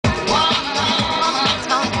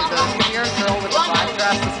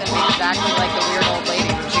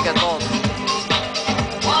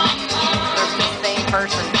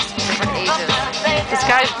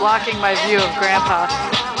blocking my view of Grandpa.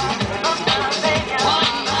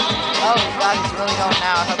 Oh God, he's really going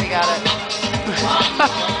now. I hope he got it.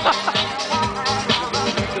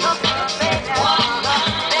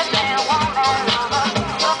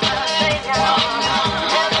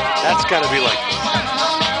 That's got to be like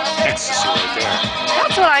ecstasy right there.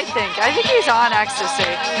 That's what I think. I think he's on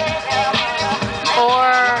ecstasy. Or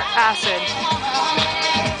acid.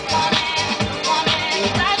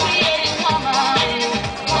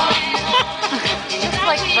 Just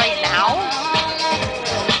like right now?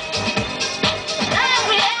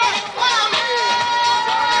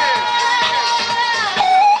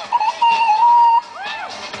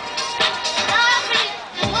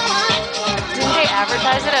 Didn't they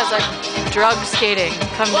advertise it as like drug skating?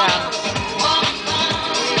 Come down.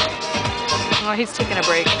 Oh, he's taking a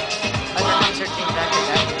break. Oh, here comes her team back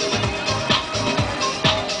again.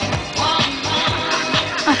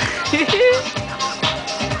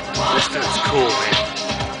 This dude's cool, man.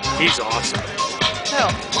 He's awesome. Oh,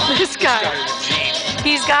 this guy.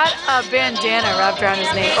 He's got a bandana wrapped around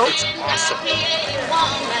his neck. Oh, It's awesome.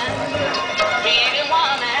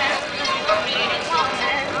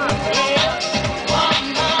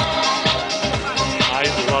 I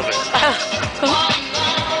love it.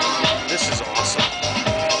 This is awesome.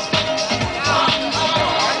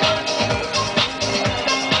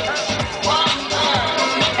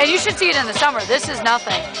 and you should see it in the summer. This is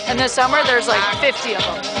nothing. In the summer, there's like 50 of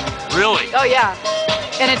them. Really? Oh yeah,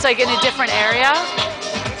 and it's like in a different area.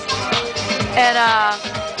 And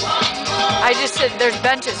I just sit. There's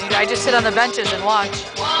benches. I just sit on the benches and watch.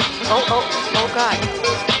 Oh God.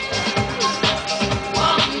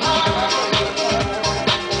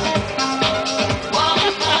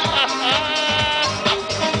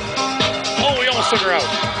 Oh, we almost took her out.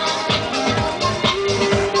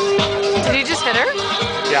 Did he just hit her?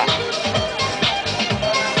 Yeah.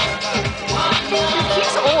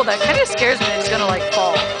 He's old. That kind of scares me that he's gonna like fall.